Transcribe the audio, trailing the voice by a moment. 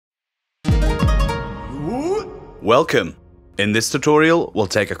Welcome! In this tutorial, we'll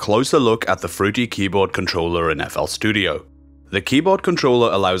take a closer look at the Fruity keyboard controller in FL Studio. The keyboard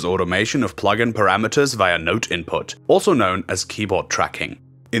controller allows automation of plugin parameters via note input, also known as keyboard tracking.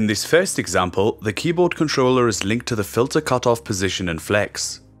 In this first example, the keyboard controller is linked to the filter cutoff position in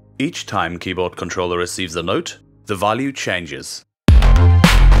Flex. Each time keyboard controller receives a note, the value changes.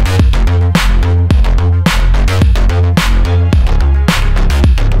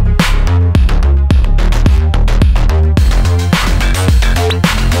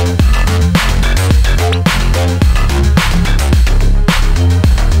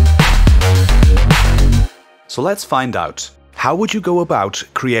 So let's find out, how would you go about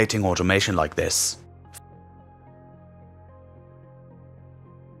creating automation like this?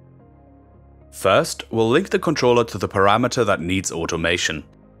 First, we'll link the controller to the parameter that needs automation.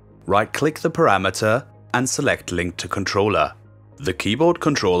 Right-click the parameter and select Link to Controller. The keyboard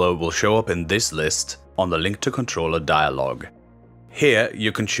controller will show up in this list on the Link to Controller dialog. Here,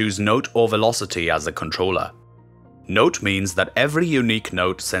 you can choose note or velocity as a controller. Note means that every unique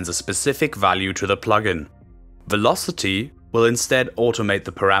note sends a specific value to the plugin. Velocity will instead automate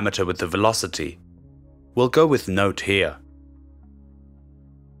the parameter with the velocity. We'll go with note here.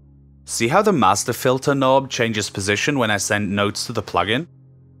 See how the master filter knob changes position when I send notes to the plugin?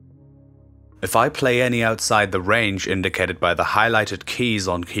 If I play any outside the range indicated by the highlighted keys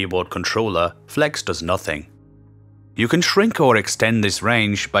on keyboard controller, Flex does nothing. You can shrink or extend this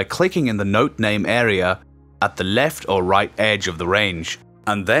range by clicking in the note name area at the left or right edge of the range,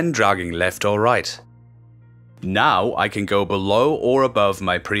 and then dragging left or right. Now I can go below or above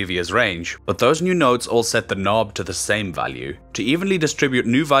my previous range, but those new notes all set the knob to the same value. To evenly distribute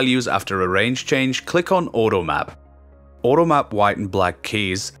new values after a range change, click on Automap. Automap white and black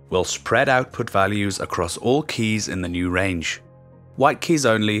keys will spread output values across all keys in the new range. White keys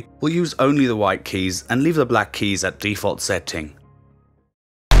only will use only the white keys and leave the black keys at default setting.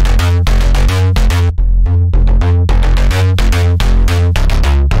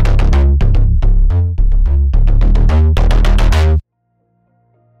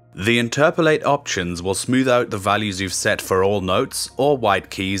 The interpolate options will smooth out the values you've set for all notes or white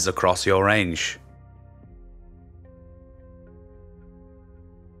keys across your range.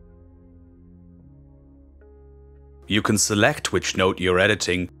 You can select which note you're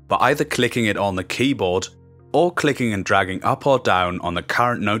editing by either clicking it on the keyboard or clicking and dragging up or down on the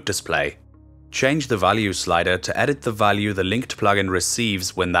current note display. Change the value slider to edit the value the linked plugin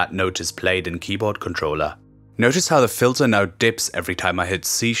receives when that note is played in keyboard controller. Notice how the filter note dips every time I hit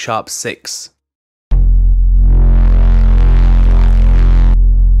C#6.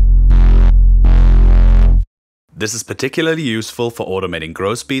 This is particularly useful for automating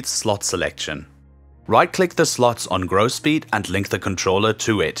Grosbeat's slot selection. Right-click the slots on Grosbeat and link the controller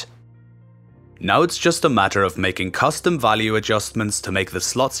to it. Now it's just a matter of making custom value adjustments to make the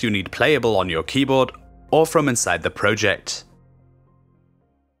slots you need playable on your keyboard or from inside the project.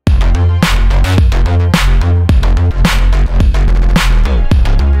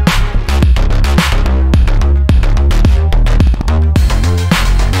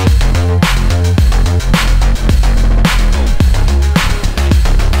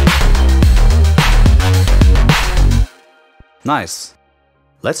 Nice.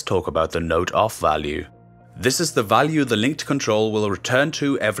 Let's talk about the note off value. This is the value the linked control will return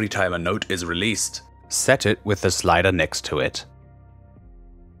to every time a note is released. Set it with the slider next to it.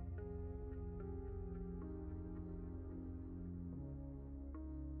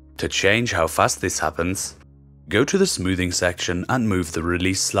 To change how fast this happens, go to the smoothing section and move the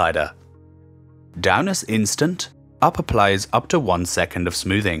release slider. Down is instant, up applies up to 1 second of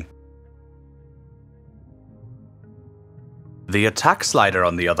smoothing. The attack slider,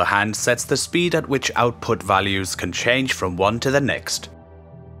 on the other hand, sets the speed at which output values can change from one to the next.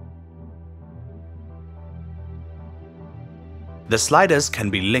 The sliders can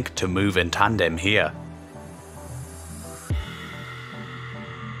be linked to move in tandem here.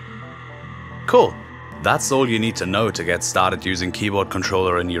 Cool! That's all you need to know to get started using keyboard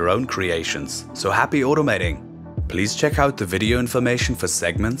controller in your own creations, so happy automating! Please check out the video information for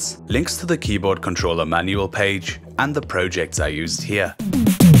segments, links to the keyboard controller manual page, and the projects I used here.